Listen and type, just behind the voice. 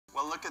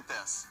look at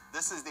this.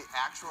 This is the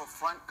actual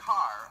front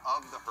car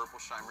of the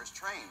Herpolsheimer's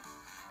train.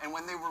 And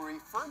when they were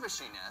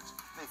refurbishing it,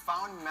 they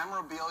found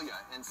memorabilia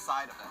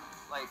inside of it,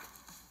 like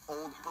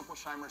old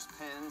Herpolsheimer's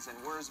pins and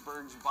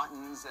Wurzburg's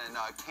buttons and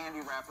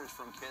candy wrappers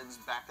from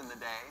kids back in the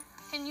day.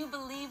 Can you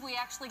believe we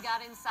actually got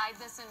inside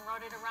this and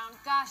rode it around?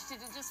 Gosh, did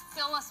it just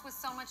fill us with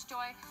so much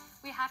joy?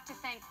 We have to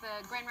thank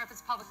the Grand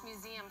Rapids Public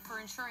Museum for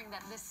ensuring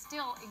that this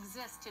still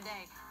exists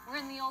today.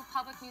 We're in the old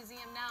public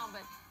museum now,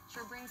 but it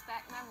sure brings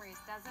back memories,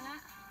 doesn't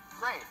it?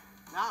 Great.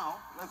 Now,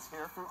 let's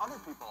hear from other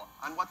people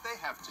on what they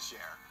have to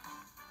share.